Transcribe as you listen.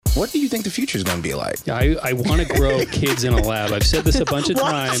What do you think the future is going to be like? I want to grow kids in a lab. I've said this a bunch of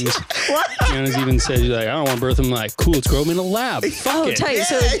times. Kiana's even said, she's like, I don't want to birth them. Like, cool, let's grow them in a lab. Fuck it. Tight.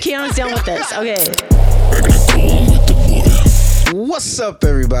 So Kiana's down with this. Okay. What's up,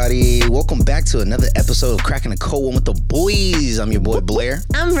 everybody? Welcome back to another episode of Cracking the Cold One with the Boys. I'm your boy, Blair.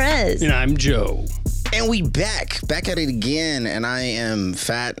 I'm Rez. And I'm Joe. And we back at it again, and I am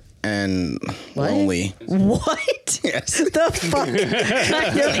fat and lonely. What? Yes. The fuck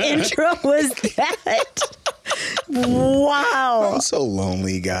kind of intro was that? Wow. I'm so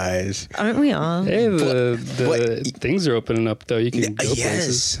lonely, guys. Aren't we all? Hey, the things are opening up, though. You can go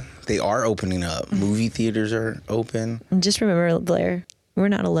places. They are opening up. Movie theaters are open. Just remember, Blair, we're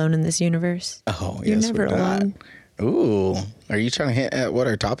not alone in this universe. Oh, You're yes, never we're not. alone. Ooh. Are you trying to hint at what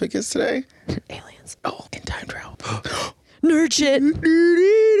our topic is today? Aliens. Oh, and time travel. Nerd shit.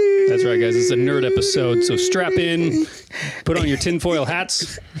 That's right, guys. It's a nerd episode, so strap in, put on your tinfoil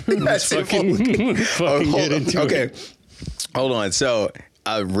hats. Let's fucking get into it. Hold on. So,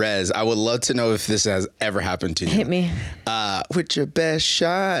 Rez, I would love to know if this has ever happened to you. Hit me. With your best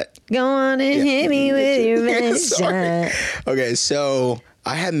shot. Go on and hit me with your best shot. Okay, so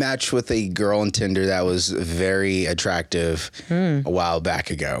I had matched with a girl on Tinder that was very attractive a while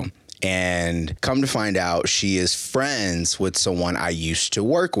back ago. And come to find out, she is friends with someone I used to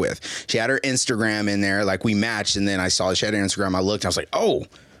work with. She had her Instagram in there, like we matched, and then I saw she had her Instagram. I looked, and I was like, oh,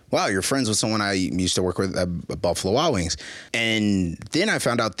 wow, you're friends with someone I used to work with at Buffalo Wild Wings. And then I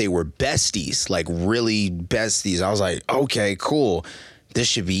found out they were besties, like really besties. I was like, okay, cool. This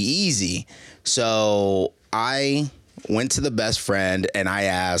should be easy. So I went to the best friend and I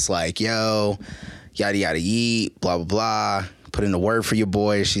asked, like, yo, yada, yada, yeet, blah, blah, blah. Put in a word for your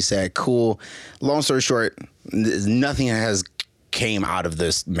boy. She said, cool. Long story short, nothing has came out of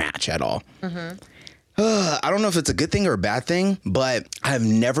this match at all. I don't know if it's a good thing or a bad thing, but I've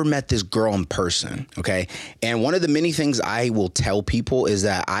never met this girl in person, okay? And one of the many things I will tell people is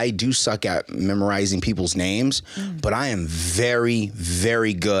that I do suck at memorizing people's names, but I am very,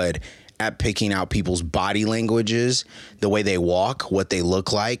 very good at picking out people's body languages, the way they walk, what they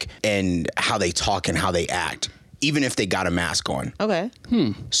look like, and how they talk and how they act, even if they got a mask on. Okay.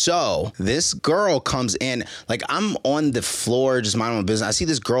 So this girl comes in, like I'm on the floor, just minding my business. I see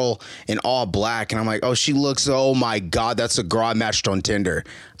this girl in all black and I'm like, oh, she looks, oh my God, that's a girl I matched on Tinder.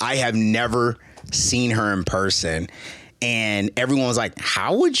 I have never seen her in person. And everyone was like,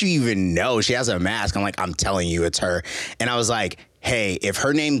 how would you even know? She has a mask. I'm like, I'm telling you, it's her. And I was like, hey, if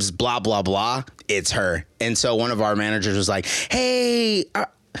her name's blah, blah, blah, it's her. And so one of our managers was like, hey,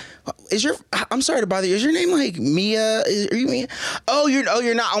 I'm sorry to bother you. Is your name like Mia? Are you Mia? Oh, you're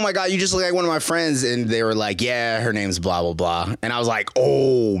not. Oh my God, you just look like one of my friends. And they were like, yeah, her name's blah, blah, blah. And I was like,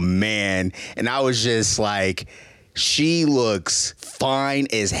 oh man. And I was just like, she looks fine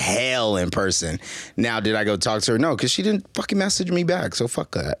as hell in person. Now, did I go talk to her? No, because she didn't fucking message me back. So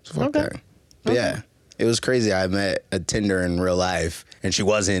fuck that. Fuck that. But yeah, it was crazy. I met a Tinder in real life and she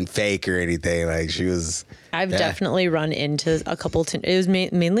wasn't fake or anything. Like she was. I've definitely run into a couple. It was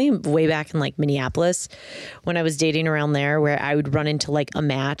mainly way back in like Minneapolis when I was dating around there, where I would run into like a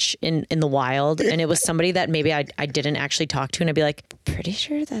match in the wild, and it was somebody that maybe I didn't actually talk to, and I'd be like, pretty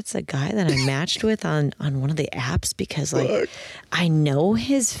sure that's a guy that I matched with on one of the apps, because like I know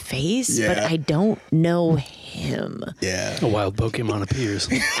his face, but I don't know him. Yeah, A wild Pokemon appears.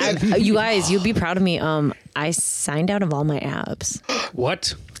 You guys, you'll be proud of me. I signed out of all my apps.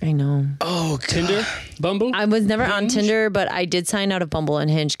 What? I know. Oh, God. Tinder? Bumble? I was never on Tinder, but I did sign out of Bumble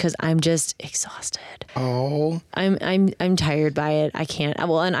and Hinge because I'm just exhausted. Oh. I'm tired by it. I can't.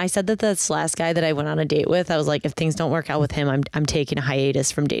 Well, and I said that this last guy that I went on a date with, I was like, if things don't work out with him, I'm taking a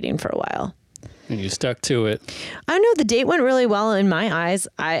hiatus from dating for a while. And you stuck to it. I know the date went really well in my eyes.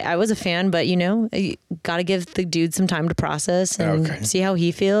 I was a fan, but you got to give the dude some time to process and see how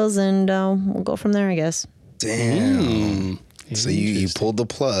he feels, and we'll go from there, I guess. Damn. So you pulled the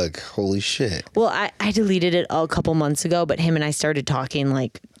plug. Holy shit. Well, I deleted it a couple months ago, but him and I started talking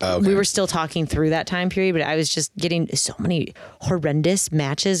we were still talking through that time period, but I was just getting so many horrendous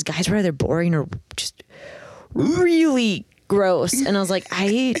matches. Guys were either boring or just really gross. And I was like,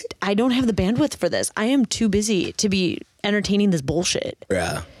 I don't have the bandwidth for this. I am too busy to be entertaining this bullshit.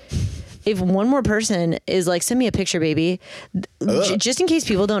 Yeah. If one more person is like, send me a picture, baby. Just in case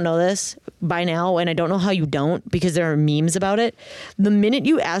people don't know this by now, and I don't know how you don't, because there are memes about it. The minute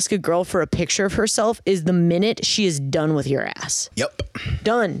you ask a girl for a picture of herself is the minute she is done with your ass. Yep.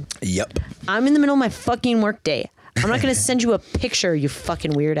 Done. Yep. I'm in the middle of my fucking work day. I'm not going to send you a picture, you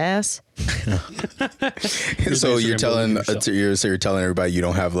fucking weird ass. So you're telling yourself. you're telling everybody you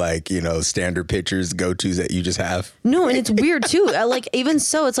don't have like, standard pictures, go-tos that you just have. No, and it's weird too. Like, even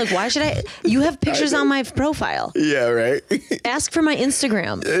so, it's like, why should I? You have pictures on my profile. Yeah, right. Ask for my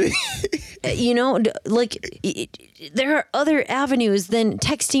Instagram. There are other avenues than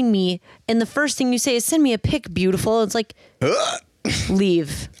texting me, and the first thing you say is send me a pic, beautiful. It's like,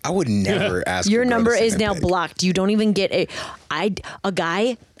 leave. I would never ask. Your a girl number to send is a now pic. blocked. You don't even get a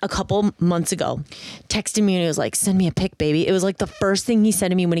guy a couple months ago texted me and he was like, send me a pic, baby. It was like the first thing he said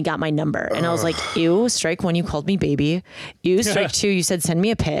to me when he got my number. And I was like, ew, strike one, you called me baby. Ew, strike two, you said send me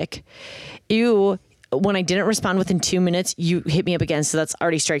a pic. Ew. When I didn't respond within 2 minutes, you hit me up again. So that's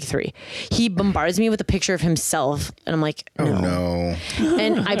already strike three. He bombards me with a picture of himself. And I'm like, no. Oh no.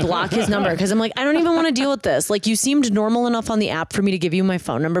 And I block his number because I'm like, I don't even want to deal with this. Like, you seemed normal enough on the app for me to give you my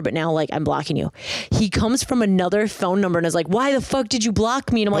phone number, but now, like, I'm blocking you. He comes from another phone number and is like, why the fuck did you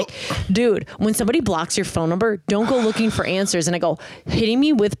block me? And I'm like, dude, when somebody blocks your phone number, don't go looking for answers. And I go, hitting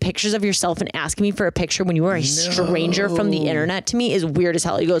me with pictures of yourself and asking me for a picture when you are a stranger from the internet to me is weird as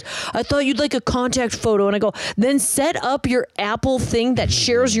hell. He goes, I thought you'd like a contact photo. And I go, then set up your Apple thing that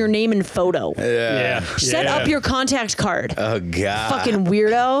shares your name and photo. Yeah. Set up your contact card. Oh god. Fucking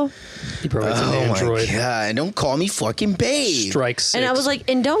weirdo. He provides an Oh Android. my god. And don't call me fucking babe. Strike 6. And I was like,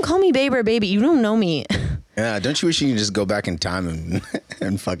 and don't call me babe or baby. You don't know me. Yeah. Don't you wish you could just go back in time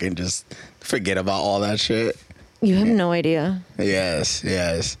and fucking just forget about all that shit? You have no idea. Yes.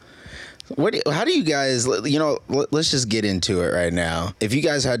 How do you guys? Let's just get into it right now. If you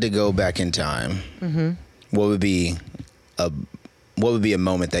guys had to go back in time, what would be a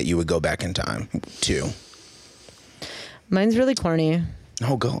moment that you would go back in time to? Mine's really corny.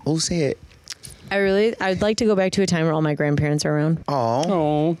 Say it. I'd like to go back to a time where all my grandparents are around.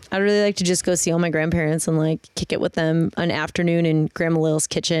 oh, I'd really like to just go see all my grandparents and like kick it with them an afternoon in Grandma Lil's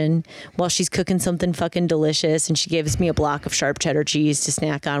kitchen while she's cooking something fucking delicious and she gives me a block of sharp cheddar cheese to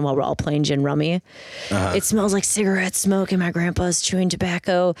snack on while we're all playing gin rummy. It smells like cigarette smoke and my grandpa's chewing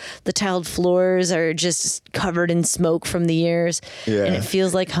tobacco. The tiled floors are just covered in smoke from the years. Yeah. And it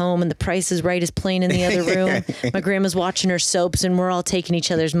feels like home and the Price is Right is playing in the other room. My grandma's watching her soaps and we're all taking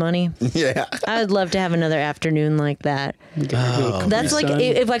each other's money. Yeah. I'd love to have another afternoon like that. That's like,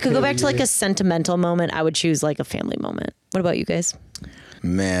 if I could go back to like a sentimental moment, I would choose like a family moment. What about you guys?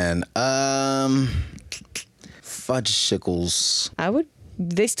 Man, fudgesicles.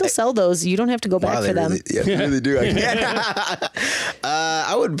 They still sell those. You don't have to go back for them. They really do.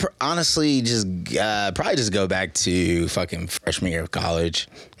 I would honestly just probably just go back to fucking freshman year of college.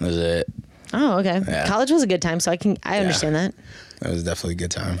 That was it. Oh, okay. Yeah. College was a good time, so I understand that. That was definitely a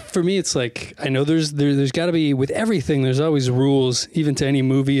good time. for me, it's like, I know there's got to be, with everything, there's always rules. Even to any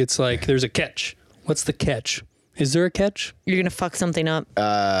movie, it's like, there's a catch. What's the catch? Is there a catch? You're gonna fuck something up.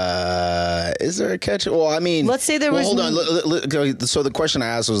 Is there a catch? Well, I mean, Let's say there was. Hold on. So the question I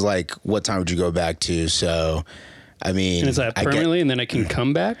asked was like, what time would you go back to? So, I mean, And is that permanently, and then I can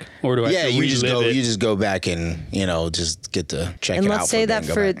come back, or do I? Yeah, have to you just relive go. it? You just go back and just get to check And it out. let's say that and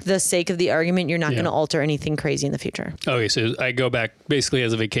go for back. the sake of the argument, you're not Yeah. going to alter anything crazy in the future. Okay, so I go back basically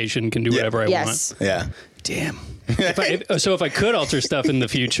as a vacation, can do whatever I Yes. Yeah. want. Damn. If I could alter stuff in the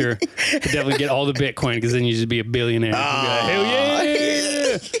future, I'd definitely get all the Bitcoin, because then you just be a billionaire. You'd be like, hell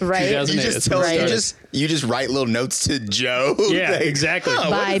yeah! Right. 2008, You that's just when it tell started. you just write little notes to Joe. Yeah, Like, exactly. "Oh,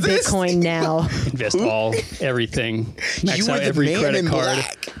 what Buy is this?" Bitcoin now. Invest everything. Max You out were the every man credit in card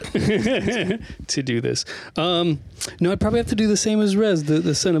black. to do this. No, I'd probably have to do the same as Rez,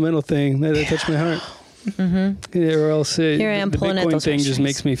 the sentimental thing that touched my heart. Mm-hmm. Yeah, or else Here I am the pulling at Bitcoin those thing just heartstrings.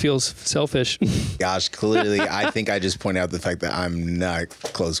 makes me feel selfish. Gosh, clearly, I think I just pointed out the fact that I'm not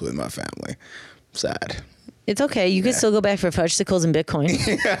close with my family. Sad. It's okay. You can still go back for fudgesicles and Bitcoin.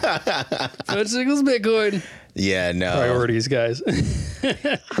 Fudgesicles, Bitcoin. Yeah, no. Priorities, guys.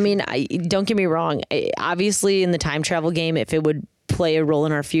 I mean, don't get me wrong. Obviously, in the time travel game, if it would play a role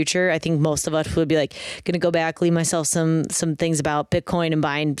in our future, I think most of us would be like, gonna go back, leave myself some things about Bitcoin and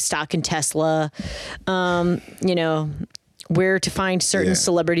buying stock in Tesla. Where to find certain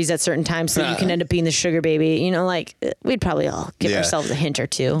celebrities at certain times so you can end up being the sugar baby. We'd probably all give ourselves a hint or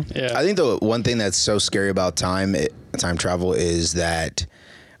two. Yeah. I think the one thing that's so scary about time travel is that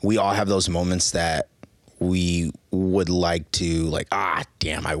we all have those moments that we would like to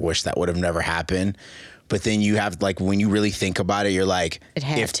damn, I wish that would have never happened. But then you have when you really think about it, you're like, It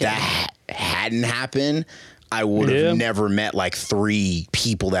had if to. that hadn't happened, I would have never met 3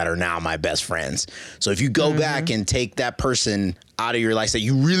 people that are now my best friends. So if you go back and take that person out of your life that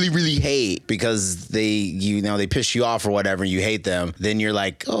you really, really hate because they piss you off or whatever, you hate them, then you're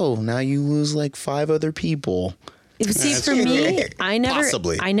like, oh, now you lose 5 other people. See, for me, I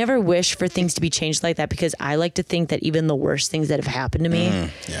never wish for things to be changed like that because I like to think that even the worst things that have happened to me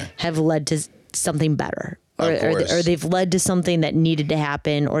have led to something better. Or they've led to something that needed to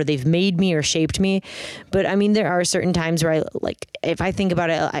happen, or they've made me or shaped me. But I mean, there are certain times where if I think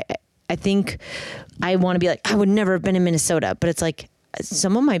about it, I think I want to be like, I would never have been in Minnesota, but it's like,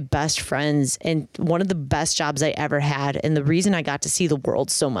 some of my best friends and one of the best jobs I ever had, and the reason I got to see the world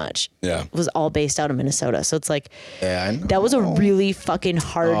so much was all based out of Minnesota. So it's like, that was a really fucking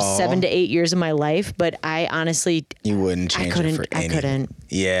hard 7 to 8 years of my life, but I honestly... You wouldn't change it for anything. I couldn't.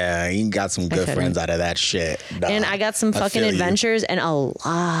 Yeah, you got some good friends out of that shit. And I got some fucking adventures and a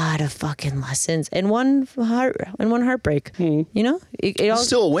lot of fucking lessons and one heartbreak. You know? It all...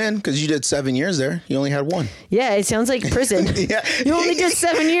 Still a win, because you did 7 years there. You only had one. Yeah, it sounds like prison. You only did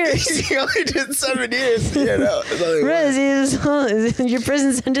 7 years. You only did 7 years. You know, Rez, your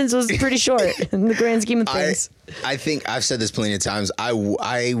prison sentence was pretty short in the grand scheme of things. I think I've said this plenty of times.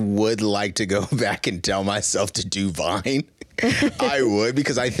 I would like to go back and tell myself to do Vine. I would,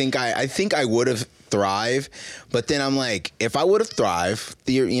 because I think I would have thrived. But then I'm like, if I would have thrived,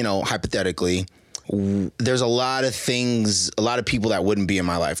 you know, hypothetically, there's a lot of things, a lot of people that wouldn't be in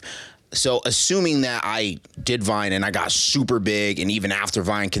my life. So assuming that I did Vine and I got super big, and even after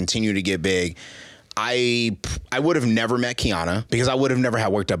Vine continued to get big, I would have never met Kiana, because I would have never had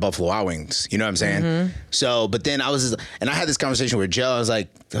worked at Buffalo Wild Wings. You know what I'm saying? Mm-hmm. So, but then I had this conversation with Joe. I was like,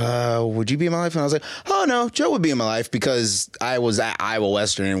 would you be in my life? And I was like, oh no, Joe would be in my life because I was at Iowa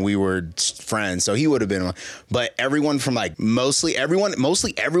Western and we were friends. So he would have been in my life. But everyone from mostly everyone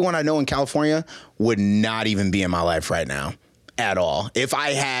I know in California would not even be in my life right now. At all. If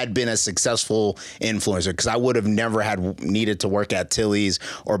I had been a successful influencer, because I would have never needed to work at Tilly's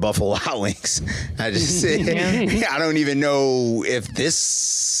or Buffalo Wild Wings. I don't even know if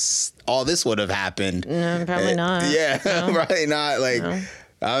all this would have happened. No, probably not. Yeah, no. Probably not. No.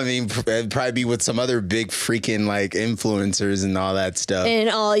 I mean, it'd probably be with some other big freaking influencers and all that stuff. And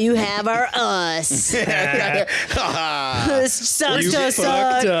all you have are us. Sucks to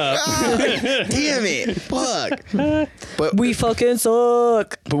suck. Damn it. Fuck. But we fucking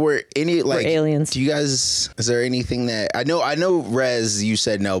suck. But we're aliens. Do you guys, is there anything that, I know Rez, you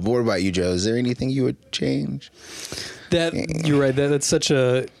said no, but what about you, Joe? Is there anything you would change? You're right. That's such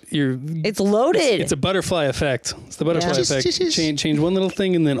a... It's loaded. It's a butterfly effect. It's the butterfly effect. Change one little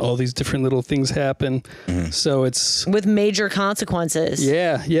thing, and then all these different little things happen. Mm-hmm. So it's with major consequences.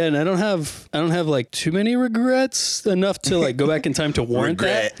 Yeah, and I don't have too many regrets enough to go back in time to warrant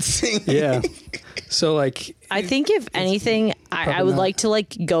that. Yeah. So I think if anything, I would like to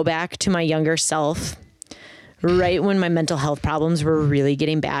go back to my younger self. Right when my mental health problems were really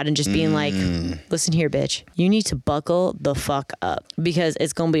getting bad, and just being like, listen here, bitch, you need to buckle the fuck up, because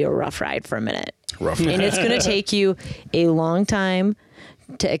it's going to be a rough ride for a minute. And it's going to take you a long time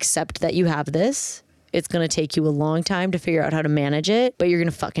to accept that you have this. It's going to take you a long time to figure out how to manage it, but you're going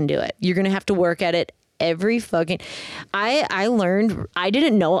to fucking do it. You're going to have to work at it every fucking... I learned, I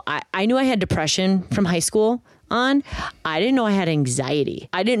didn't know, I knew I had depression from high school on. I didn't know I had anxiety.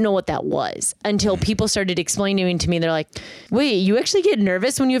 I didn't know what that was until people started explaining to me. They're like, wait, you actually get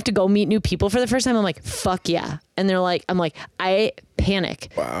nervous when you have to go meet new people for the first time? I'm like, fuck yeah. And I'm like, I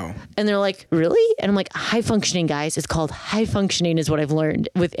panic. Wow. And they're like, really? And I'm like, high functioning, guys. It's called high functioning is what I've learned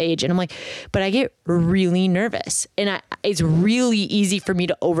with age. And I'm like, but I get really nervous, and it's really easy for me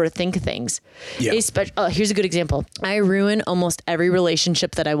to overthink things. Yeah. Here's a good example. I ruin almost every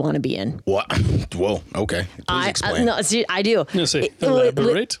relationship that I want to be in. What? Whoa. Okay. Please explain. No, see, I do.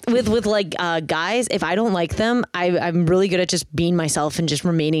 Elaborate. With guys, if I don't like them, I'm really good at just being myself and just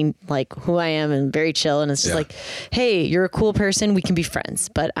remaining who I am and very chill. And it's just hey, you're a cool person. We can be friends,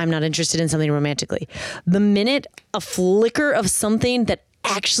 but I'm not interested in something romantically. The minute a flicker of something that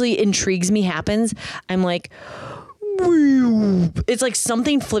actually intrigues me happens, I'm like, it's like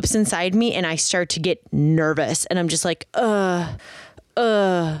something flips inside me and I start to get nervous, and I'm just like, what?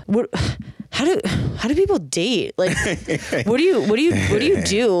 How do people date? What do you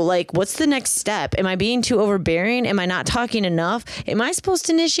do? What's the next step? Am I being too overbearing? Am I not talking enough? Am I supposed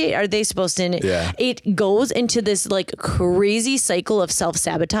to initiate? Are they supposed to? Yeah. It goes into this crazy cycle of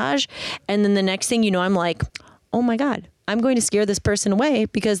self-sabotage. And then the next thing you know, I'm like, oh my God, I'm going to scare this person away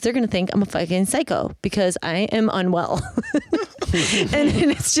because they're going to think I'm a fucking psycho because I am unwell. and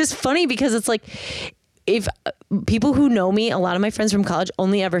it's just funny because it's if people who know me, a lot of my friends from college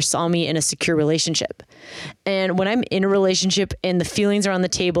only ever saw me in a secure relationship. And when I'm in a relationship and the feelings are on the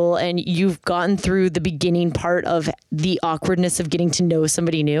table and you've gotten through the beginning part of the awkwardness of getting to know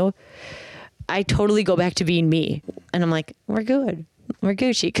somebody new, I totally go back to being me. And I'm like, we're good. we're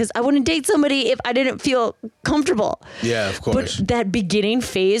Gucci. Because I wouldn't date somebody if I didn't feel comfortable. Yeah, of course. But that beginning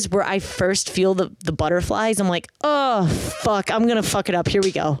phase where I first feel the butterflies, I'm like, oh, fuck, I'm going to fuck it up. Here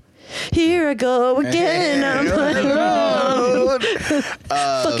we go. Here I go again. I'm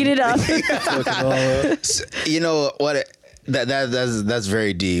fucking it up. You know what? That's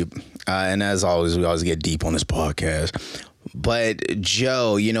very deep. And as always, we always get deep on this podcast. But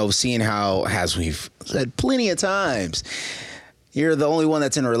Joe, you know, seeing how, as we've said plenty of times, you're the only one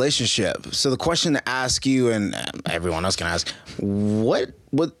that's in a relationship. So the question to ask you, and everyone else can ask, what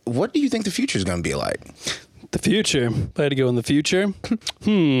do you think the future is going to be like? The future. If I had to go in the future.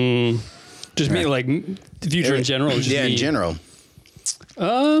 Just me, like the future in general. Just yeah, me. in general.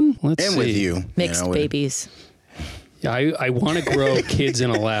 Let's And see. with you. Mixed babies. Yeah, I want to grow kids in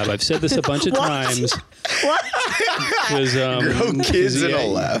a lab. I've said this a bunch of times. What? Grow kids in a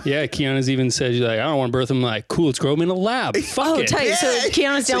lab. Yeah, Kiana's even said, she's like, I don't want to birth them. I'm like, cool, let's grow them in a lab. Fuck it. Tight. So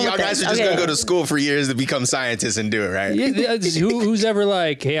Keanu's down So y'all with guys this. are just going to go to school for years to become scientists and do it, right? Yeah, who's ever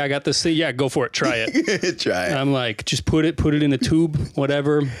like, hey, I got this thing. Yeah, go for it. Try it. Try it. I'm like, just put it in a tube,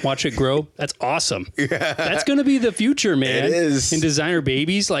 whatever. Watch it grow. That's awesome. Yeah. That's going to be the future, man. It is. In designer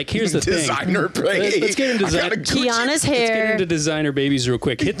babies. Like, here's the Designer thing. babies. Let's get into designer. Keanu's Let's get hair. into designer babies real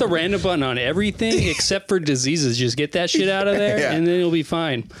quick. Hit the random button on everything except for diseases. Just get that shit out of there, Yeah. and then it'll be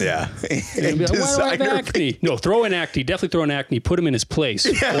fine. Yeah. You'll be like, why do I have acne? No, throw in acne. Definitely throw in acne. Put him in his place.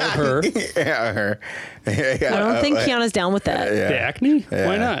 Or her. Yeah, her. I don't think Keanu's down with that. The acne?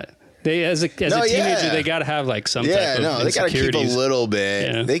 Why not? They as a teenager, they got to have like some type of they got to keep a insecurities. little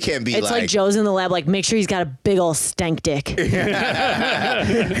bit. Yeah. They can't be It's like Joe's in the lab, like, make sure he's got a big old stank dick. I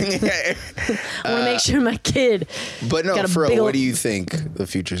want to make sure my kid. But no, got a for big real, old- what do you think the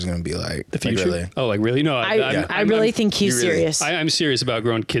future's going to be like? The future? Like, really? Oh, like really? No, I really think he's you really- serious. I'm serious about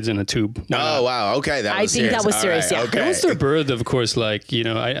growing kids in a tube. Why not? Oh, wow. Okay. That I was think serious. that was All serious, right, yeah. Okay. Once they're birthed, of course, like, you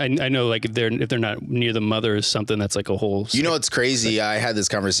know, I know, like, if they're not near the mother or something, that's like a whole. You know, it's crazy. I had this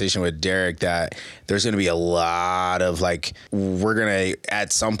conversation with Derek that there's going to be a lot of like, we're going to,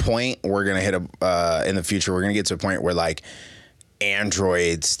 at some point, we're going to hit in the future, we're going to get to a point where like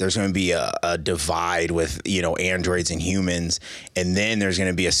androids, there's going to be a divide with, you know, androids and humans. And then there's going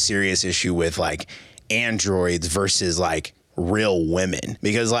to be a serious issue with like androids versus like real women,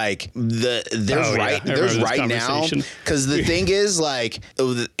 because like there's right now, because the thing is like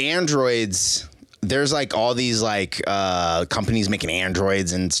the androids, there's like all these like companies making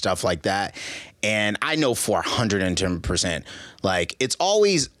androids and stuff like that, and I know for 110% like it's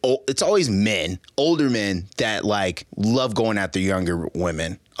always men, older men that like love going after younger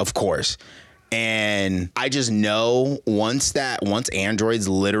women, of course. And I just know once androids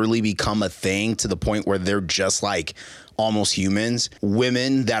literally become a thing to the point where they're just like almost humans,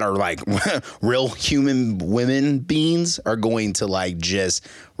 women that are like real human women beings are going to like just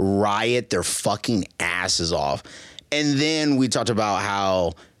riot their fucking asses off. And then we talked about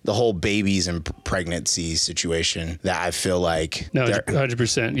how the whole babies and pregnancy situation that I feel like. No,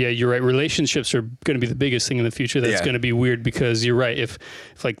 100%. Yeah, you're right. Relationships are going to be the biggest thing in the future. That's going to be weird because you're right. If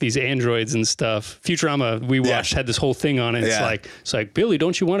like these androids and stuff, Futurama, we watched, had this whole thing on it. It's like, Billy,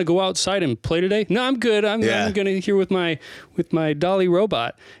 don't you want to go outside and play today? No, I'm good. I'm going to here with my Dolly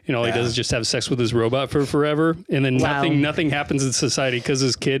robot. And all he does is just have sex with his robot for forever. And then nothing happens in society because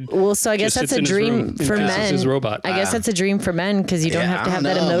his kid. Well, so I guess that's a dream for men. His robot. I guess that's a dream for men because you don't have to have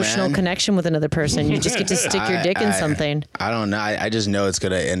that emotional connection with another person. You just get to stick your dick in something. I don't know. I just know it's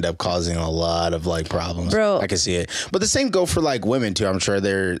going to end up causing a lot of like problems. Bro. I can see it. But the same go for like women too. I'm sure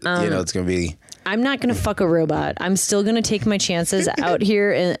they're, you know, it's going to be. I'm not going to fuck a robot. I'm still going to take my chances out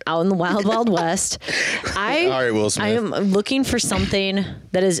here out in the wild, wild west. All right, Will Smith. I am looking for something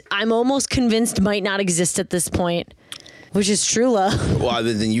that is, I'm almost convinced might not exist at this point, which is true love. Well,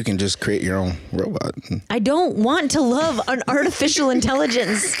 then you can just create your own robot. I don't want to love an artificial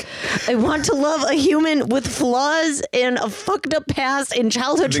intelligence. I want to love a human with flaws and a fucked up past and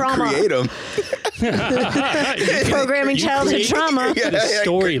childhood trauma. Create them. Programming childhood trauma. The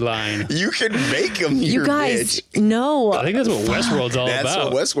storyline. You can make them. You guys, no. I think that's what Westworld's all That's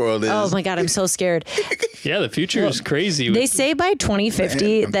about. what Westworld is. Oh my God, I'm so scared. Yeah, the future is crazy. They say by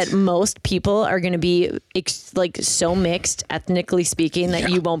 2050 that most people are going to be like so mixed, ethnically speaking, that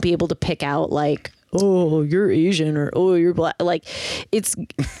you won't be able to pick out like, oh, you're Asian or oh, you're black. Like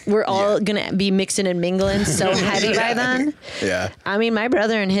we're all going to be mixing and mingling so heavy by then. Yeah. I mean, my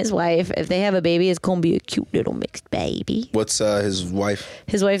brother and his wife, if they have a baby, it's going to be a cute little mixed baby. What's his wife?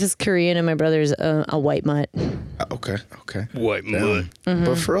 His wife is Korean and my brother's a white mutt. Okay. White mutt.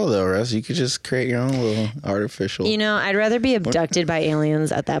 But for real though, Russ, you could just create your own little artificial. You know, I'd rather be abducted by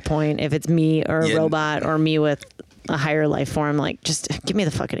aliens at that point if it's me or a robot or me with a higher life form. Like, just give me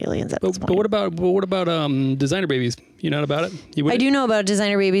the fucking aliens at this point. But what about designer babies? You know about it? I do know about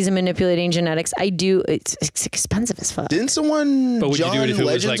designer babies and manipulating genetics. I do. It's expensive as fuck. Didn't someone, But would you do John it if it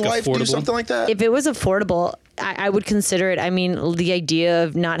was, Legend's like, wife, do affordable? something like that? If it was affordable, I would consider it. I mean, the idea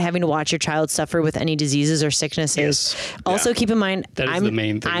of not having to watch your child suffer with any diseases or sicknesses. Yes. Also, keep in mind, That is the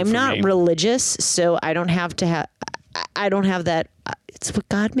main thing I'm for not me. religious, so I don't have to have. I don't have that. It's what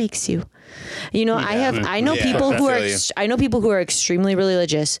God makes you. You know, I know Yeah, people I who are. feel you. I know people who are extremely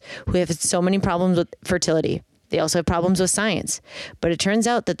religious who have so many problems with fertility. They also have problems with science, but it turns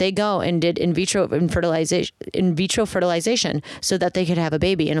out that they go and did in vitro fertilization so that they could have a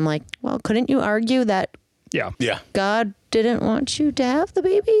baby. And I'm like, well, couldn't you argue that Yeah. Yeah. God didn't want you to have the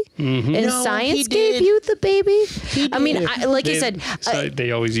baby, and No, science he gave did. you the baby? I mean, like you They, said,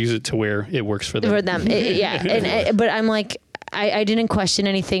 they always use it to where it works for them. for them, yeah. And but I'm like, I didn't question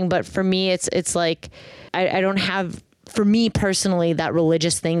anything, but for me, it's like I don't have. For me personally, that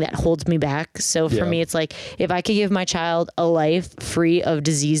religious thing that holds me back. So for Yeah. me, it's like, if I could give my child a life free of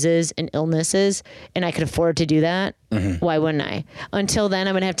diseases and illnesses and I could afford to do that, why wouldn't I? Until then,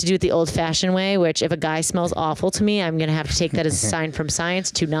 I'm going to have to do it the old fashioned way, which if a guy smells awful to me, I'm going to have to take that as a sign from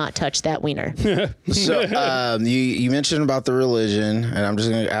science to not touch that wiener. So you mentioned about the religion, and I'm just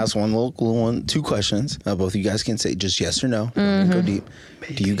going to ask two questions. Both of you guys can say just yes or no. Don't go deep.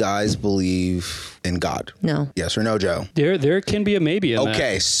 Do you guys believe in God? No. Yes or no, Joe? There can be a maybe in that.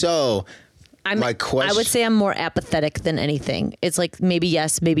 Okay, so my question. I would say I'm more apathetic than anything. It's like maybe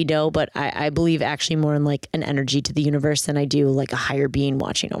yes, maybe no, but I believe actually more in like an energy to the universe than I do like a higher being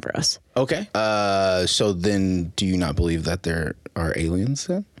watching over us. Okay. So then, do you not believe that there are aliens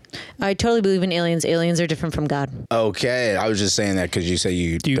then? I totally believe in aliens. Aliens are different from God. Okay, I was just saying that because you say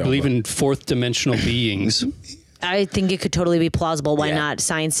you. Do you don't believe in fourth dimensional beings? I think it could totally be plausible. Why Yeah. not?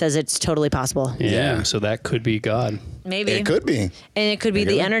 Science says it's totally possible. Yeah. So that could be God. Maybe. It could be. And it could be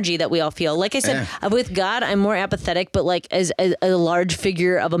the energy that we all feel. Like I said, with God, I'm more apathetic, but like as a large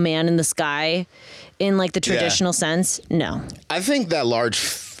figure of a man in the sky in like the traditional sense, no. I think that large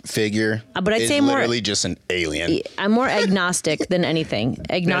figure. But I'd is say more- literally just an alien. I'm more agnostic than anything.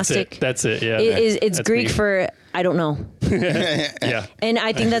 Agnostic. That's it. Yeah. It's That's Greek me. for I don't know. Yeah. And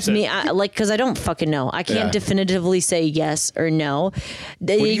I think that's me. Because I don't fucking know. I can't Yeah. definitively say yes or no.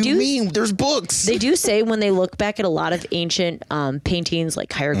 They What do you mean? There's books. They do say when they look back at a lot of ancient paintings,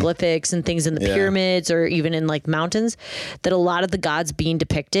 like hieroglyphics and things in the Yeah. pyramids or even in like mountains, that a lot of the gods being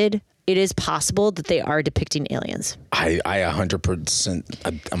depicted, it is possible that they are depicting aliens. I 100%.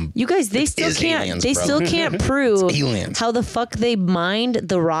 You guys, they still is can't. aliens, They bro. still can't prove aliens. how the fuck they mined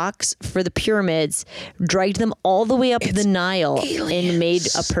the rocks for the pyramids, dragged them all the way up the Nile, and made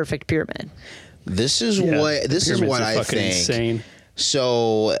a perfect pyramid. This is Yeah. what Pyramids are I fucking think. insane.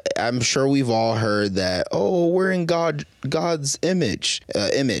 So I'm sure we've all heard that. Oh, we're in God's image.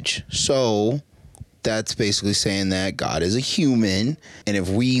 So that's basically saying that God is a human, and if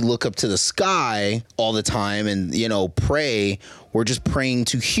we look up to the sky all the time and pray, we're just praying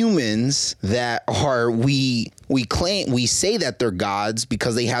to humans that are we say that they're gods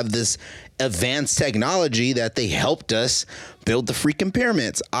because they have this advanced technology that they helped us build the freaking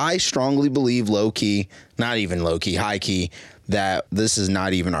pyramids. I strongly believe high key, that this is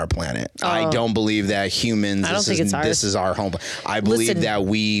not even our planet. I don't believe that humans. I don't think it's ours. This is our home. I believe Listen. that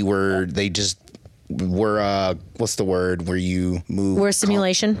we're what's the word where you move? We're a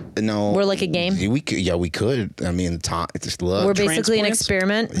simulation. No, We're like a game. We could. I mean, just love. We're basically an transplants?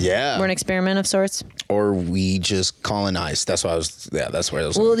 experiment. Yeah. We're an experiment of sorts. or we just colonized. That's what I was. Yeah, that's where I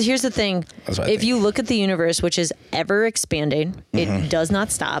was. Well, here's the thing. That's what I If think. you look at the universe, which is ever expanding, it does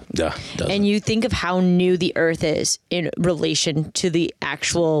not stop. Yeah, doesn't. And you think of how new the Earth is in relation to the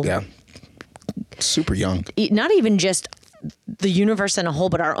actual, Yeah, super young. not even just the universe in a whole,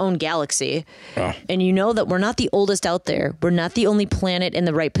 but our own galaxy. Oh. And you know that we're not the oldest out there. We're not the only planet in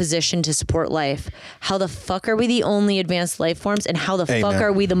the right position to support life. How the fuck are we the only advanced life forms? And how the fuck Amen.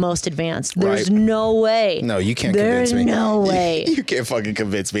 are we the most advanced? There's Right. no way. No, you can't There's convince me. no way. You can't fucking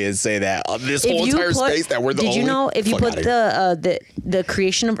convince me and say that on this If whole you entire put- space that we're the did only. you know if you Fuck put outta here. the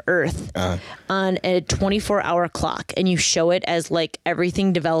creation of Earth on a 24-hour clock and you show it as like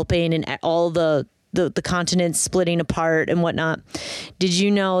everything developing and all the continents splitting apart and whatnot, did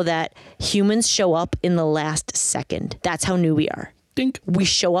you know that humans show up in the last second? That's how new we are. Dink. We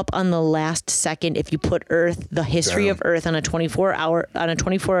show up on the last second. If you put Earth, the history of Earth if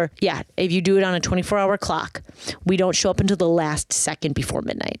you do it on a 24-hour clock, we don't show up until the last second before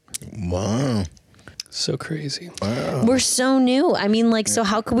midnight. Wow. So crazy. Wow. We're so new. I mean, like, so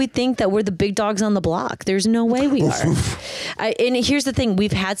how could we think that we're the big dogs on the block? There's no way we are. And here's the thing.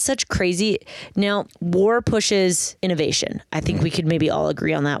 We've had such crazy... Now, war pushes innovation. I think we could maybe all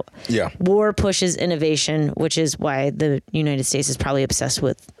agree on that. Yeah. War pushes innovation, which is why the United States is probably obsessed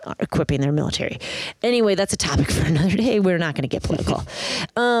with equipping their military. Anyway, that's a topic for another day. We're not going to get political.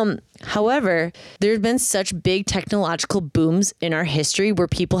 However, there's been such big technological booms in our history where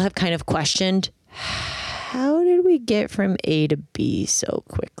people have kind of questioned, how did we get from A to B so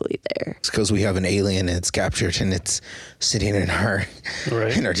quickly there? It's because we have an alien and it's captured and it's sitting in our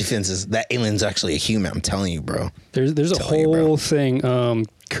defenses. That alien's actually a human. I'm telling you, bro. There's a whole thing.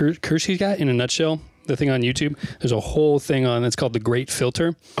 Kershey's got in a nutshell. The thing on YouTube, there's a whole thing on it's called The Great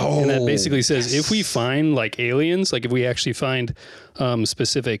Filter. And that basically says if we find like aliens, like if we actually find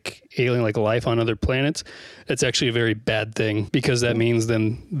specific alien like life on other planets, that's actually a very bad thing, because that means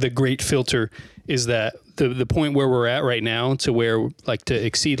then the Great Filter is that the point where we're at right now to where like to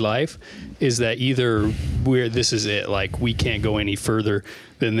exceed life is that either this is it, like we can't go any further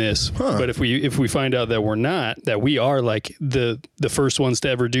than this. But if we find out that we're not, that we are like the first ones to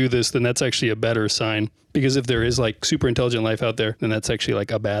ever do this, then that's actually a better sign. Because if there is like super intelligent life out there, then that's actually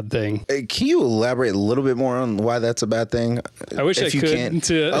like a bad thing. Can you elaborate a little bit more on why that's a bad thing? I wish I could.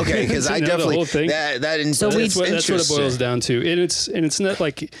 Okay, because I definitely the whole thing. that's what it boils down to. And it's not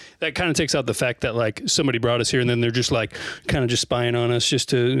like that kind of takes out the fact that like somebody brought us here and then they're just like kind of just spying on us just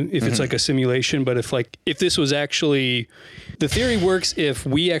to if it's like a simulation. But if this was actually, the theory works if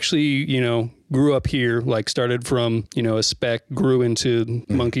we actually grew up here, like started from, a speck, grew into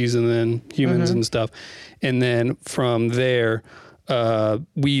monkeys and then humans and stuff. And then from there,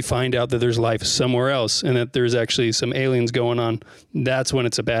 we find out that there's life somewhere else and that there's actually some aliens going on. That's when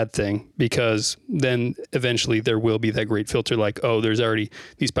it's a bad thing, because then eventually there will be that great filter, like, oh, there's already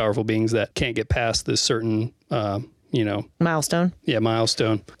these powerful beings that can't get past this certain, milestone. Yeah,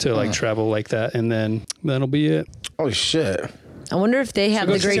 milestone to like travel like that. And then that'll be it. Oh, shit. I wonder if they have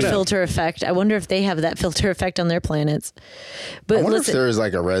the great filter effect. I wonder if they have that filter effect on their planets. But I wonder if there is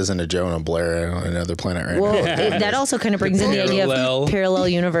like a resin of Jonah Blair on another planet right now. Well, that also kind of brings in the idea of parallel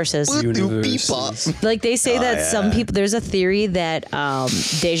universes. Like they say that some people, there's a theory that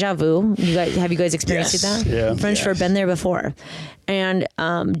deja vu. Have you guys experienced that? Yeah. French for been there before. And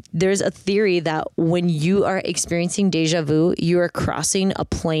there's a theory that when you are experiencing deja vu, you are crossing a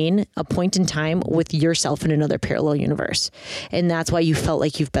point in time with yourself in another parallel universe. And that's why you felt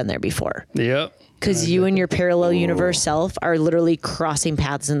like you've been there before. Yep. Because you and your parallel universe self are literally crossing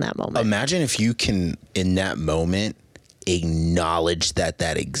paths in that moment. Imagine if you can, in that moment, acknowledge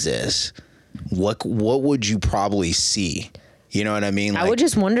that exists. What would you probably see? You know what I mean? I would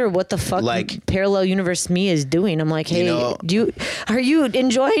just wonder what the fuck parallel universe me is doing. I'm like, hey, are you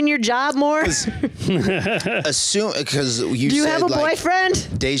enjoying your job more? Assume, because do you have a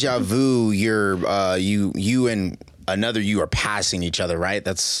boyfriend? Deja vu, you and another you are passing each other, right?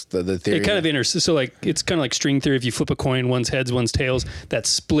 That's the theory. It kind of so like it's kind of like string theory. If you flip a coin, one's heads, one's tails, that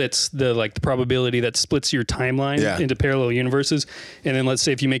splits the probability, that splits your timeline into parallel universes. And then let's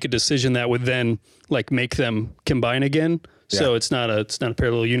say if you make a decision that would then like make them combine again. So it's not a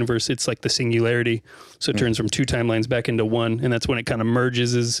parallel universe. It's like the singularity. So it turns from two timelines back into one, and that's when it kind of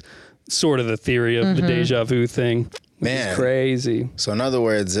merges. Is sort of the theory of the deja vu thing. Man, it's crazy. So in other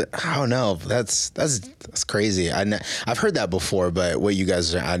words, I don't know. That's crazy. I've heard that before, but what you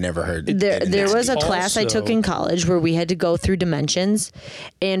guys, I never heard. There was a class I took in college where we had to go through dimensions,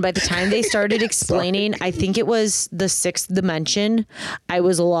 and by the time they started explaining, I think it was the 6th dimension, I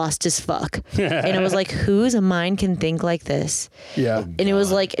was lost as fuck, and it was like, whose mind can think like this? Yeah, and it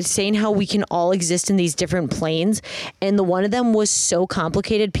was like saying how we can all exist in these different planes, and the one of them was so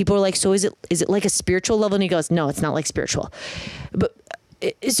complicated. People were like, so is it like a spiritual level? And he goes, no, it's not like spiritual, but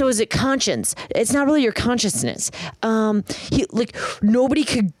so is it conscience? It's not really your consciousness. Nobody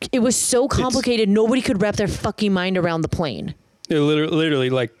could. It was so complicated. Nobody could wrap their fucking mind around the plane. Literally,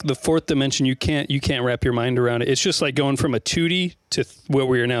 like the 4th dimension, you can't wrap your mind around it. It's just like going from a 2D to what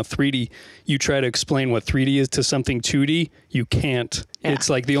we are now 3D. You try to explain what 3D is to something 2D, you can't. Yeah. It's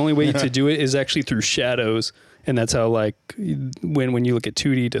like the only way to do it is actually through shadows. And that's how, like, when you look at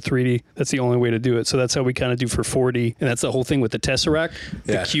 2D to 3D, that's the only way to do it. So that's how we kind of do for 4D. And that's the whole thing with the Tesseract,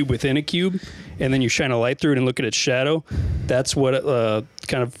 the cube within a cube. And then you shine a light through it and look at its shadow. That's what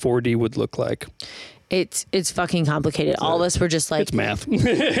kind of 4D would look like. It's fucking complicated. All of us were just like, it's math.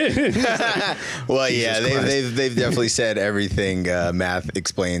 Well, yeah, they've definitely said everything. Math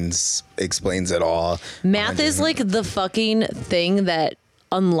explains it all. Math is like the fucking thing that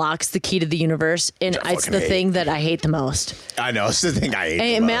unlocks the key to the universe, and it's the thing that I hate the most. I know, it's the thing I hate the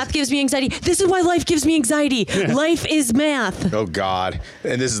And most. math gives me anxiety. This is why life gives me anxiety. Life is math. Oh God!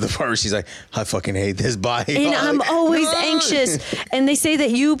 And this is the part where she's like, "I fucking hate this body," And I'm like, always anxious. And they say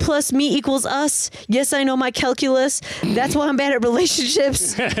that you plus me equals us. Yes, I know my calculus. That's why I'm bad at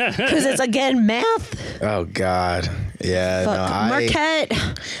relationships, because it's again math. Oh God! Yeah, Marquette,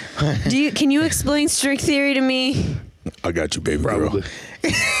 can you explain string theory to me? I got you, baby Probably.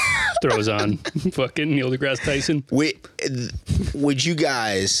 girl. Throws on fucking Neil deGrasse Tyson. Would you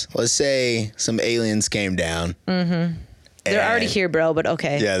guys, let's say some aliens came down. Mm-hmm. They're already here, bro, but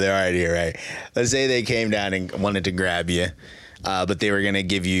okay. Yeah, they're already here, right? Let's say they came down and wanted to grab you, but they were going to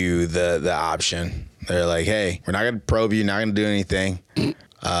give you the option. They're like, hey, we're not going to probe you, not going to do anything.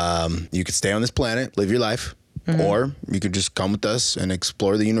 You could stay on this planet, live your life, or you could just come with us and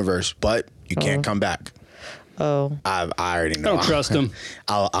explore the universe, but you can't come back. Oh, I already know. Don't trust him.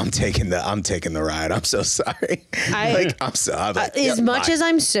 I'm taking the ride. I'm so sorry. I'm like, as much as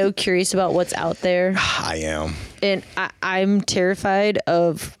I'm so curious about what's out there, I am, and I'm terrified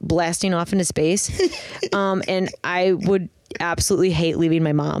of blasting off into space, and I would absolutely hate leaving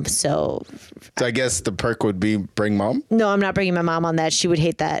my mom. So I guess the perk would be bring mom. No, I'm not bringing my mom on that. She would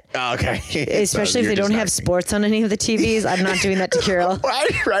hate that. Oh, okay. Especially if they don't have sports on any of the TVs. I'm not doing that to Carol.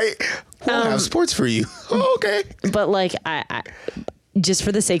 Right. We'll have sports for you. Oh, okay. But like, I just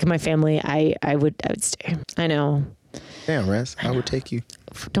for the sake of my family, I would stay. I know. Damn, Rez, I would take you.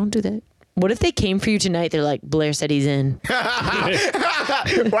 Don't do that. What if they came for you tonight? They're like, Blair said he's in. Why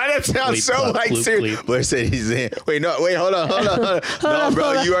that sound Bleep, so plop, like bloop, serious? bleep. Blair said he's in. Wait, hold on. No,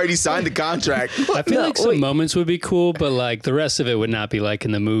 bro, you already signed the contract. I feel like some moments would be cool, but like the rest of it would not be like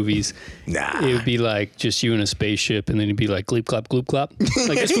in the movies. Nah. It would be like just you in a spaceship, and then you'd be like gleep clop gloop clop.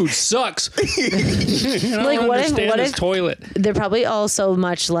 Like this food sucks. Like what if this toilet? they're probably all so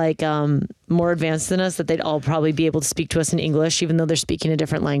much like more advanced than us that they'd all probably be able to speak to us in English, even though they're speaking a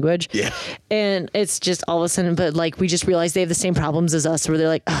different language. Yeah. And it's just all of a sudden, but like we just realize they have the same problems as us, where they're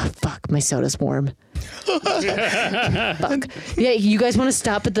like, oh fuck, my soda's warm. Fuck. Yeah, you guys want to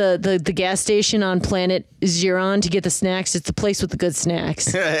stop at the gas station on planet Zeron to get the snacks? It's the place with the good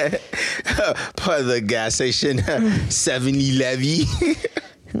snacks. Part of the gas station, 7-Eleven.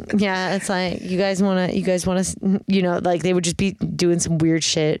 Yeah, it's like you guys want to, like they would just be doing some weird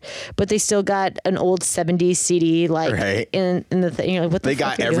shit, but they still got an old 70s CD like Right. in the thing. What the They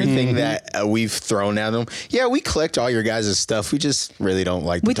fuck got are you doing? everything that we've thrown at them. Yeah, we collect all your guys' stuff. We just really don't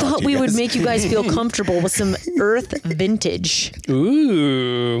like to We talk thought to we you would guys. make you guys feel comfortable with some Earth vintage.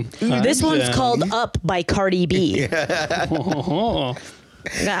 Ooh. This I'm one's down. called Up by Cardi B. Oh.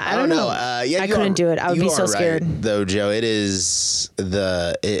 I don't know. Yeah, I couldn't do it. I would you be so are scared. right, though, Joe. It is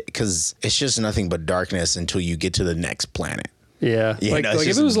because it's just nothing but darkness until you get to the next planet. Yeah, You like know, it's if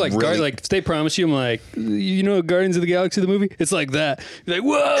just it was like really- like if they promise you, I'm like, you know, Guardians of the Galaxy the movie, it's like that. You're like,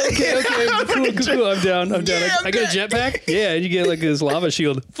 whoa, okay, cool, I'm down. Yeah, I get a jetpack. Yeah, and you get like this lava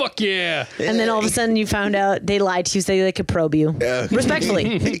shield. Fuck yeah, And then all of a sudden you found out they lied to you, so they could probe you.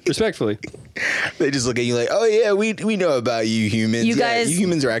 Respectfully. respectfully. They just look at you like, oh yeah, we know about you humans. You Yeah, guys- you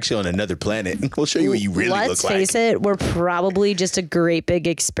humans are actually on another planet. We'll show you what you really Let's look face like. it, we're probably just a great big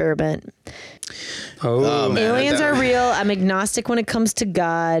experiment. Oh, Man, Aliens that- are real. I'm agnostic when it comes to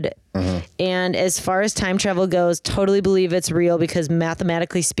God. And as far as time travel goes, totally believe it's real because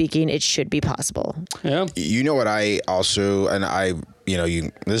mathematically speaking, it should be possible. yeah. You know what I also, and I,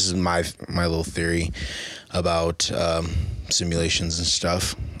 this is my little theory about simulations and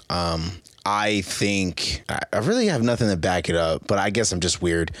stuff. I think I really have nothing to back it up, but I guess I'm just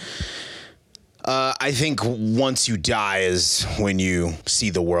weird. I think once you die is when you see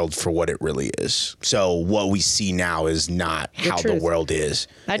the world for what it really is. So what we see now is not how the truth. world is.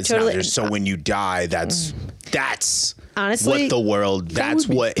 I It's totally- not there. So when you die, that's Honestly, what the world. That's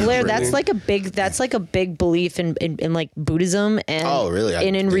what. Blair, that's like a big belief in like Buddhism and Oh, really? I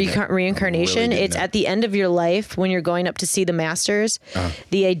and in didn't- reincarnation. really didn't It's know. at the end of your life when you're going up to see the masters.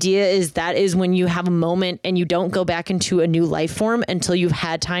 The idea is that is when you have a moment and you don't go back into a new life form until you've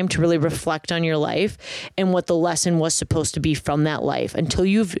had time to really reflect on your life and what the lesson was supposed to be from that life. Until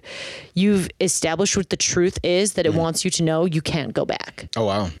you've established what the truth is that it wants you to know, you can't go back. Oh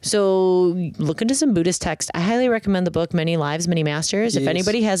wow. So look into some Buddhist text. I highly recommend the book Many Lives, Many Masters. If Yes.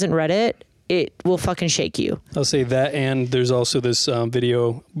 anybody hasn't read it, it will fucking shake you. I'll say that, and there's also this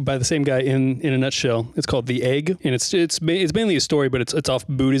video by the same guy in a nutshell. It's called The Egg, and it's mainly a story, but it's off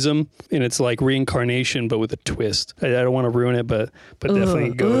Buddhism, and it's like reincarnation, but with a twist. I don't want to ruin it, but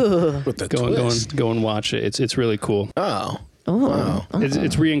definitely go With the go twist. and watch it. It's really cool. Oh. Oh,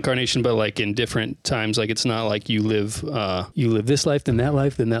 It's reincarnation, but like in different times. Like it's not like you live this life, then that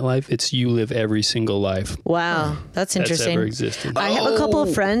life, then that life. It's you live every single life wow, that's interesting. that's ever existed. I have a couple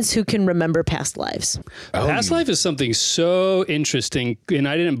of friends who can remember past lives. Past life is something so interesting, and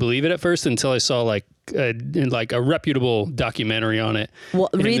I didn't believe it at first until I saw like a reputable documentary on it. Well,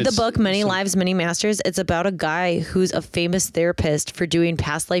 And read the it's- book Many Lives, Many Masters. It's about a guy who's a famous therapist for doing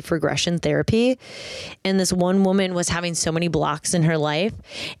past life regression therapy. And this one woman was having so many blocks in her life,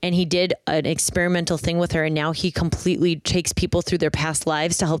 and he did an experimental thing with her, and now he completely takes people through their past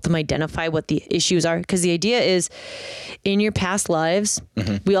lives to help them identify what the issues are. Because the idea is, in your past lives,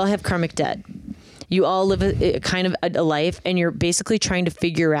 we all have karmic debt. You all live a kind of a life, and you're basically trying to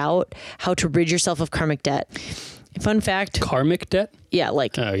figure out how to rid yourself of karmic debt. Fun fact: karmic debt. yeah,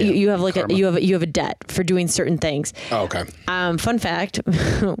 like Oh, yeah. you have like Karma. you have a debt for doing certain things. Oh, okay. Fun fact: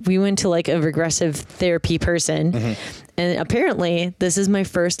 we went to like a regressive therapy person, and apparently this is my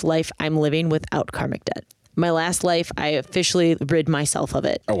first life I'm living without karmic debt. My last life, I officially rid myself of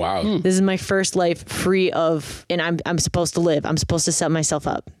it. Oh, wow. This is my first life free of, and I'm supposed to live. I'm supposed to set myself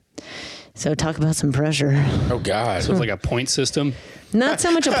up. So talk about some pressure. Oh, God. So it's like a point system. Not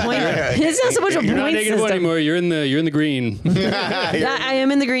so much a point. It's not so much a You're not point negative system. anymore. You're in the green. I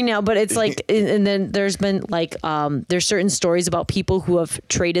am in the green now, but it's like, and then there's been like, there's certain stories about people who have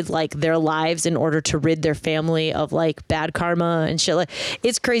traded like their lives in order to rid their family of like bad karma and shit. Like,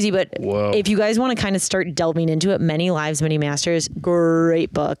 it's crazy, but Whoa. if you guys want to kind of start delving into it, Many Lives, Many Masters,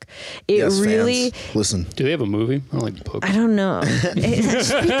 great book. It Yes, really, fans, listen. Do they have a movie? I don't like books. I don't know.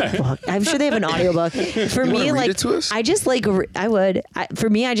 Just read the book. I'm sure they have an audiobook. For wanna me, read like, it to us? I just like, I would. For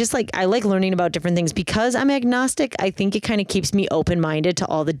me, I just like, I like learning about different things because I'm agnostic. I think it kind of keeps me open-minded to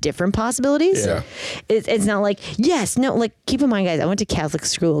all the different possibilities. Yeah. It's not like, yes, no, like, keep in mind, guys, I went to Catholic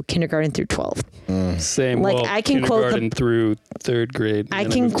school, kindergarten through 12. Same. Like, well, I can quote the- kindergarten through third grade. I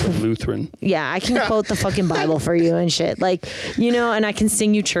and can then went to Lutheran. Yeah, I can quote the fucking Bible for you and shit. Like, you know, and I can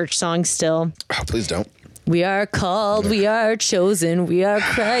sing you church songs still. Oh, please don't. We are called, we are chosen, we are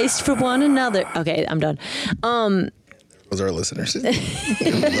Christ for one another. Okay, I'm done. Those are our listeners.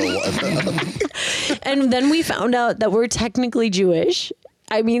 And then we found out that we're technically Jewish.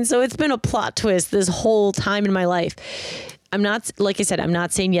 I mean, so it's been a plot twist this whole time in my life. I'm not, like I said, I'm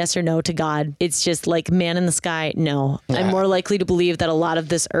not saying yes or no to God. It's just like man in the sky. No, I'm more likely to believe that a lot of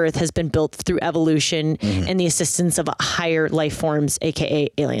this earth has been built through evolution and the assistance of higher life forms, AKA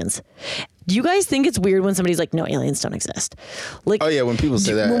aliens. Do you guys think it's weird when somebody's like, no, aliens don't exist? Like, Oh, yeah, when people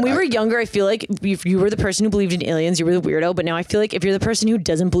say that. when we were younger, I feel like if you were the person who believed in aliens, you were the weirdo. But now I feel like if you're the person who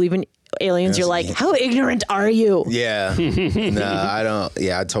doesn't believe in aliens, you're like, how ignorant are you? Yeah. No, I don't.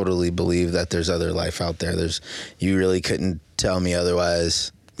 Yeah, I totally believe that there's other life out there. You really couldn't tell me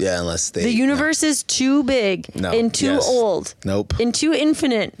otherwise. Yeah, unless they. The universe is too big No. and too Yes. old. Nope. And too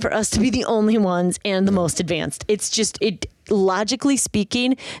infinite for us to be the only ones and the most advanced. It's just, logically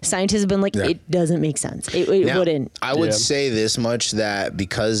speaking, scientists have been like, Yeah. it doesn't make sense. It Now, wouldn't. I would Yeah. say this much, that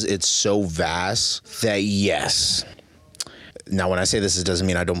because it's so vast, that yes. Now, when I say this, it doesn't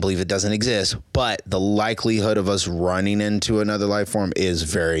mean I don't believe it doesn't exist, but the likelihood of us running into another life form is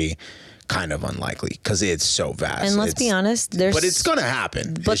very kind of unlikely because it's so vast. And let's be honest, there's, But it's gonna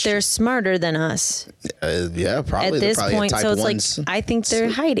happen. but they're smarter than us yeah, probably. at this They're probably point. type So it's ones. like, I think they're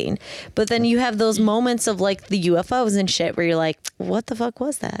hiding. But then you have those moments of like the UFOs and shit where you're like, what the fuck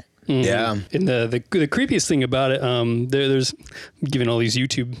was that? Yeah. And the creepiest thing about it, there's given all these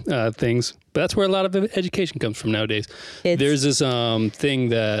YouTube things, but that's where a lot of education comes from nowadays. There's this thing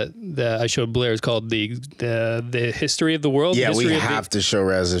that I showed Blair. It's called the history of the world. Yeah, we History of have to show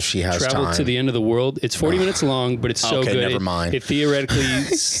her as if she has Travel time. to the end of the world. It's 40 minutes long, but it's so Okay, good. never mind. It theoretically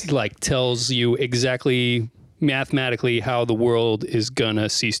like tells you exactly mathematically how the world is gonna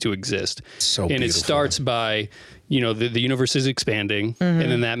cease to exist. So and it beautiful. starts by, the universe is expanding, and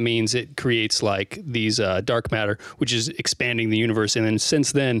then that means it creates like these dark matter, which is expanding the universe. And then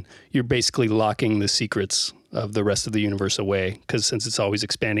since then, you're basically locking the secrets of the rest of the universe away, because since it's always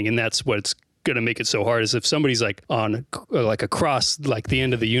expanding, and that's what's going to make it so hard is if somebody's like on like across like the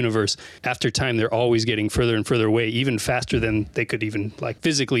end of the universe, after time they're always getting further and further away, even faster than they could even like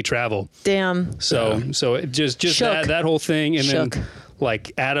physically travel. Damn. So it just Shook. that whole thing, and Shook. then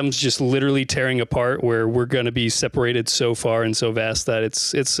like atoms just literally tearing apart, where we're going to be separated so far and so vast that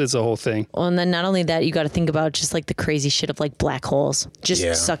it's a whole thing. Well, and then not only that, you got to think about just like the crazy shit of like black holes, just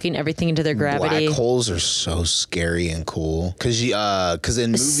Yeah. sucking everything into their gravity. Black holes are so scary and cool because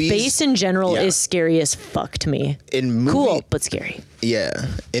in movies, Space in general Yeah. is scary as fuck to me. in Cool, but scary. Yeah,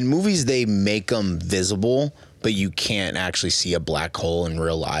 in movies they make them visible, but you can't actually see a black hole in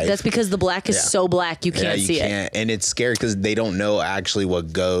real life. That's because the black is so black you can't see it. And it's scary because they don't know actually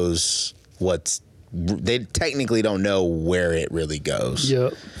they technically don't know where it really goes. Yeah.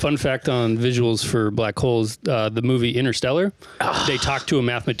 Fun fact on visuals for black holes: the movie Interstellar. They talked to a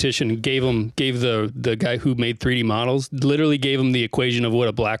mathematician, gave the guy who made 3D models, literally gave him the equation of what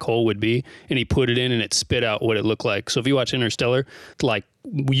a black hole would be, and he put it in, and it spit out what it looked like. So if you watch Interstellar, like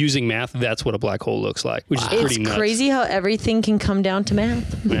using math, that's what a black hole looks like, which is pretty nuts. It's crazy how everything can come down to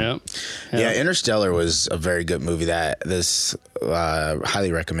math. Yeah, Interstellar was a very good movie.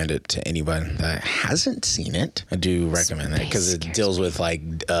 Highly recommend it to anyone that hasn't seen it. I do recommend that because it deals with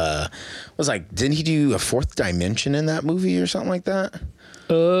didn't he do a fourth dimension in that movie or something like that?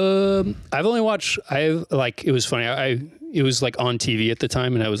 I've only watched. It was funny. It was like on TV at the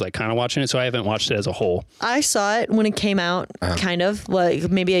time, and I was like kind of watching it, so I haven't watched it as a whole. I saw it when it came out, kind of like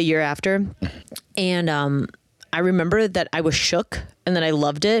maybe a year after, and I remember that I was shook and that I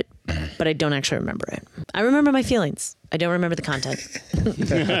loved it, but I don't actually remember it. I remember my feelings. I don't remember the content.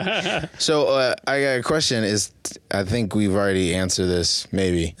 So I got a question. I think we've already answered this.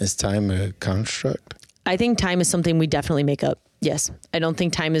 Maybe is time a construct? I think time is something we definitely make up. Yes. I don't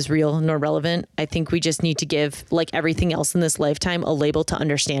think time is real nor relevant. I think we just need to give, like everything else in this lifetime, a label to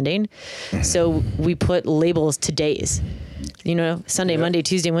understanding. So we put labels to days. Sunday, Monday,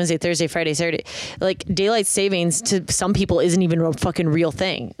 Tuesday, Wednesday, Thursday, Friday, Saturday. Like daylight savings to some people isn't even a fucking real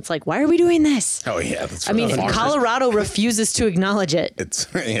thing. It's like, why are we doing this? Oh yeah. Colorado refuses to acknowledge it.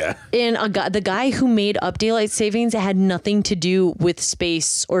 And the guy who made up daylight savings had nothing to do with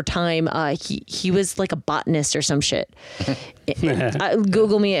space or time. He was like a botanist or some shit.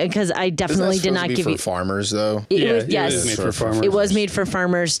 Google me because I definitely did not give you farmers though. It was made for farmers. It was made for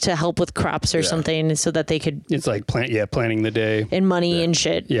farmers to help with crops or something, so that they could. It's like planning the day and money and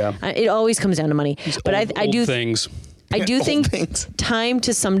shit. Yeah, it always comes down to money. But I do things. I do think time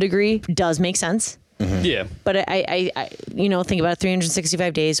to some degree does make sense. Mm-hmm. Yeah, but I think about it,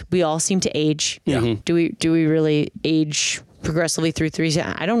 365 days. We all seem to age. Yeah. Do we really age progressively through 3?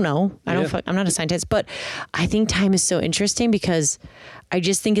 I don't know. I'm not a scientist, but I think time is so interesting because I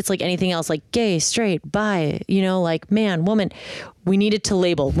just think it's like anything else, like gay, straight, bi, like man, woman. We needed to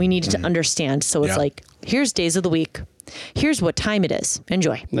label. We needed to understand. So it's like, here's days of the week. Here's what time it is.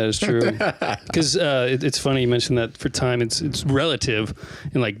 Enjoy. That is true. Because it's funny you mentioned that for time, it's relative.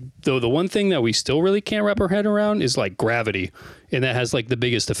 And like, though the one thing that we still really can't wrap our head around is like gravity. And that has like the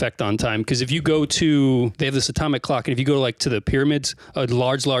biggest effect on time. Because if you go they have this atomic clock, and if you go like to the pyramids, a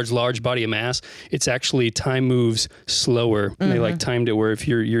large body of mass, it's actually time moves slower. And they like timed it where if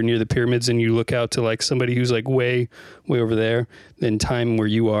you're near the pyramids and you look out to like somebody who's like way over there, then time where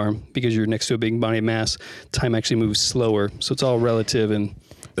you are, because you're next to a big body of mass, time actually moves slower. So it's all relative and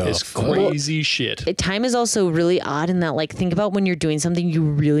it's crazy shit. Time is also really odd in that, like, think about when you're doing something you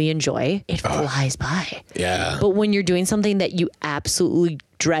really enjoy, it flies by. Yeah. But when you're doing something that you absolutely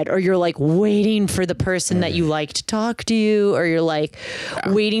dread, or you're like waiting for the person that you like to talk to you, or you're like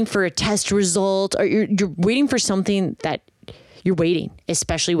waiting for a test result, or you're waiting for something that you're waiting,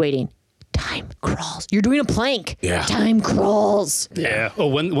 especially waiting. Time crawls. You're doing a plank. Yeah. Time crawls. Yeah. Oh,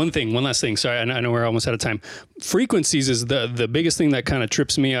 one last thing. Sorry, I know we're almost out of time. Frequencies is the biggest thing that kind of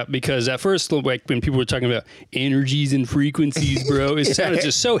trips me up, because at first, like when people were talking about energies and frequencies, bro, it sounded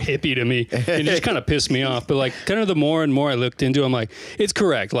just so hippie to me, and it just kind of pissed me off. But like, kind of the more and more I looked into it, I'm like, it's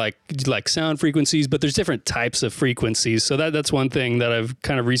correct, like sound frequencies, but there's different types of frequencies. So that's one thing that I've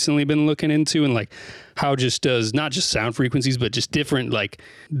kind of recently been looking into, and like how just does not just sound frequencies, but just different, like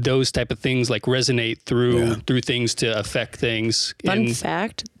those type of things like resonate through things to affect things. Fun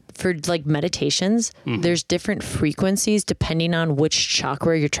fact, for like meditations, there's different frequencies depending on which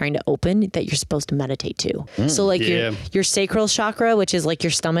chakra you're trying to open that you're supposed to meditate to. So like your sacral chakra, which is like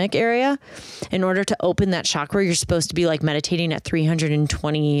your stomach area, in order to open that chakra, you're supposed to be like meditating at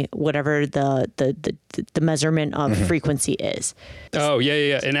 320, whatever the measurement of frequency is. Oh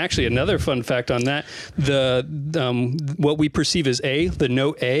yeah. And actually another fun fact on that, what we perceive as the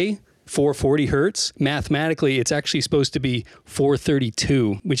note A, 440 hertz, mathematically it's actually supposed to be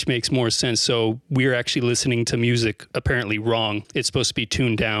 432, which makes more sense. So we're actually listening to music apparently wrong. It's supposed to be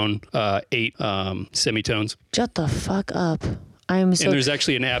tuned down 8 semitones. Shut the fuck up. And there's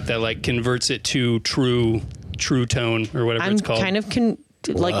actually an app that like converts it to true tone or whatever it's called. I'm kind of can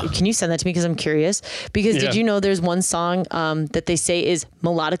you send that to me, because I'm curious? Because did you know there's one song that they say is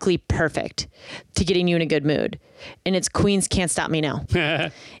melodically perfect to getting you in a good mood, and it's Queen's "Can't Stop Me Now."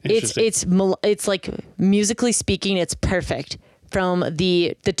 It's like musically speaking, it's perfect. from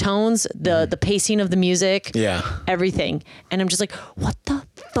the tones, the pacing of the music, everything. And I'm just like, what the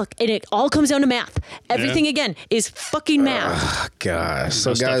fuck? And it all comes down to math. Everything again is fucking math. Oh, gosh.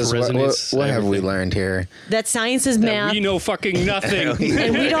 So guys, what have we learned here? That science is math. We know fucking nothing.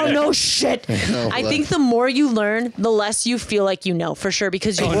 And we don't know shit. I think the more you learn, the less you feel like you know, for sure,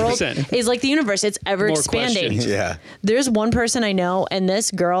 because your 100%. World is like the universe. It's ever more expanding. Questions. Yeah. There's one person I know, and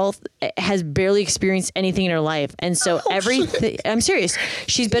this girl has barely experienced anything in her life. And so everything, I'm serious.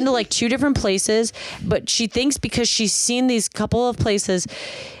 She's been to like 2 different places, but she thinks because she's seen these couple of places,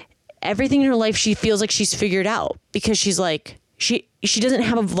 everything in her life, she feels like she's figured out, because she's like, she doesn't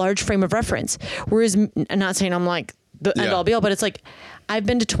have a large frame of reference. Whereas, I'm not saying I'm like the end all be all, but it's like, I've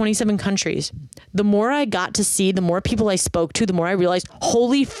been to 27 countries. The more I got to see, the more people I spoke to, the more I realized,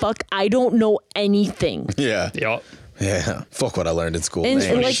 holy fuck, I don't know anything. Yeah. Yep. Yeah. Fuck what I learned in school. And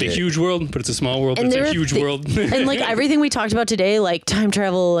like, it's a huge world, but it's a small world, but it's a huge world. And like everything we talked about today, like time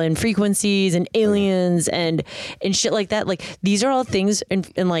travel and frequencies and aliens and shit like that, like these are all things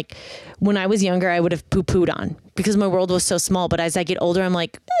and like when I was younger, I would have poo-pooed on because my world was so small. But as I get older, I'm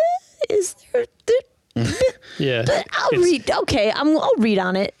like, is there... Yeah, I'll read. Okay, I'll read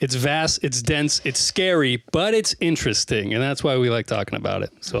on it. It's vast, it's dense, it's scary, but it's interesting, and that's why we like talking about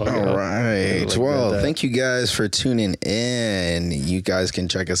it. So, all right. Well, thank you guys for tuning in. You guys can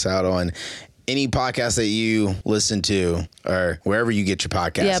check us out on any podcast that you listen to or wherever you get your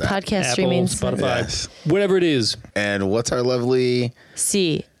podcasts. Yeah, podcast streaming, Spotify, whatever it is. And what's our lovely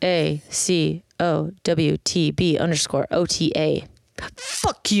CACOWTB_OTA.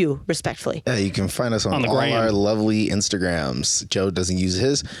 Fuck you, respectfully. Yeah, you can find us on all our lovely Instagrams. Joe doesn't use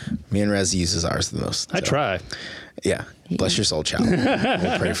his. Me and Rez uses ours the most. I try. Yeah. Bless your soul, child.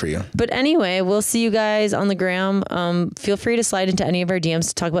 We'll pray for you. But anyway, we'll see you guys on the gram. Feel free to slide into any of our DMs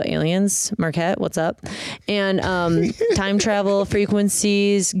to talk about aliens. Marquette, what's up? And time travel,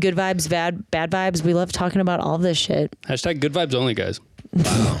 frequencies, good vibes, bad vibes. We love talking about all this shit. Hashtag good vibes only, guys.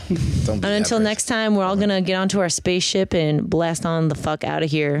 Wow. And until next time, we're all going to get onto our spaceship and blast on the fuck out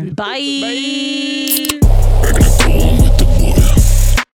of here. Bye. Bye.